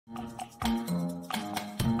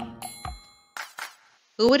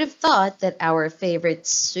Who would have thought that our favorite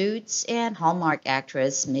Suits and Hallmark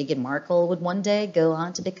actress Meghan Markle would one day go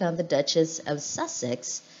on to become the Duchess of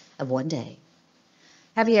Sussex of one day?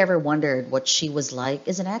 Have you ever wondered what she was like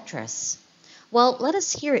as an actress? Well, let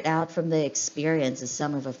us hear it out from the experience of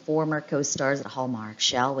some of her former co-stars at Hallmark,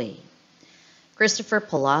 shall we? Kristoffer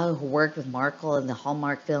Polaha, who worked with Markle in the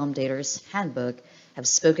Hallmark film Dater's Handbook, have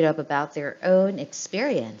spoken up about their own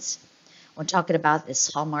experience. When talking about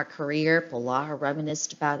his Hallmark career, Polaha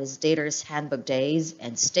reminisced about his Dater's Handbook days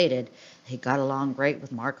and stated he got along great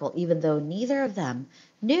with Markle even though neither of them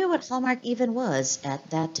knew what Hallmark even was at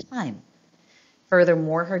that time.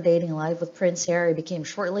 Furthermore, her dating life with Prince Harry became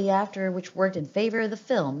shortly after, which worked in favor of the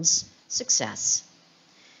film's success.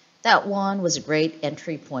 That one was a great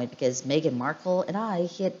entry point because Meghan Markle and I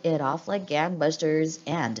hit it off like gangbusters,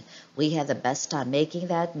 and we had the best time making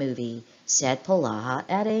that movie, said Polaha,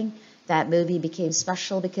 adding, that movie became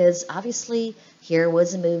special because obviously here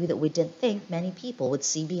was a movie that we didn't think many people would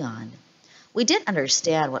see beyond. We didn't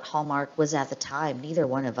understand what Hallmark was at the time, neither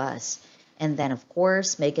one of us. And then, of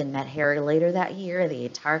course, Meghan met Harry later that year, and the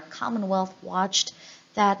entire Commonwealth watched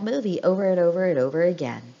that movie over and over and over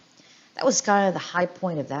again. That was kind of the high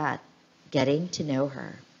point of that, getting to know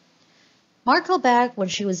her. Markle, back when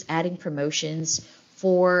she was adding promotions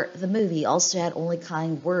for the movie, also had only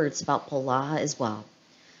kind words about Polaha as well.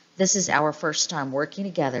 This is our first time working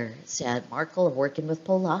together, said Markle of working with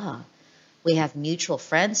Polaha. We have mutual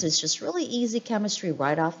friends, so it's just really easy chemistry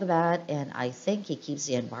right off the bat, and I think he keeps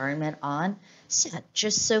the environment on set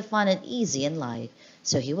just so fun and easy and light,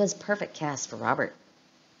 so he was perfect cast for Robert.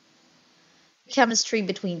 The chemistry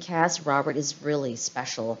between Cass and Robert is really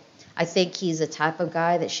special. I think he's the type of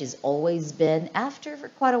guy that she's always been after for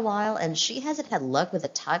quite a while, and she hasn't had luck with the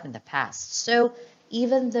type in the past. So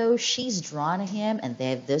even though she's drawn to him and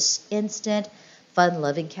they have this instant,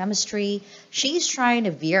 fun-loving chemistry, she's trying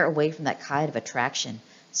to veer away from that kind of attraction.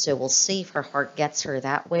 So we'll see if her heart gets her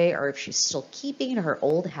that way or if she's still keeping to her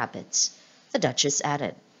old habits, the Duchess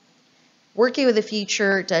added. Working with the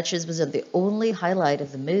future Duchess was the only highlight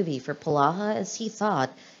of the movie for Polaha, as he thought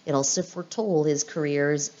it also foretold his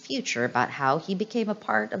career's future about how he became a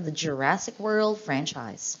part of the Jurassic World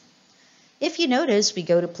franchise. If you notice, we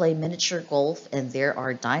go to play miniature golf and there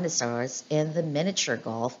are dinosaurs in the miniature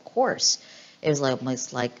golf course. It was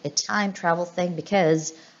almost like a time travel thing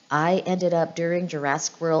because I ended up during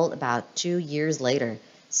Jurassic World about 2 years later,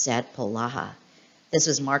 said Polaha. This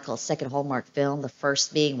was Markle's second Hallmark film, the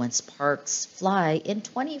first being When Sparks Fly in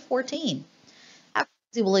 2014. How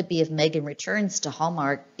crazy will it be if Meghan returns to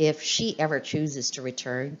Hallmark if she ever chooses to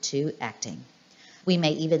return to acting? We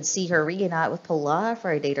may even see her reunite with Polaha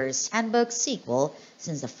for a Dater's Handbook sequel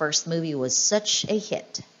since the first movie was such a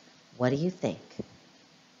hit. What do you think?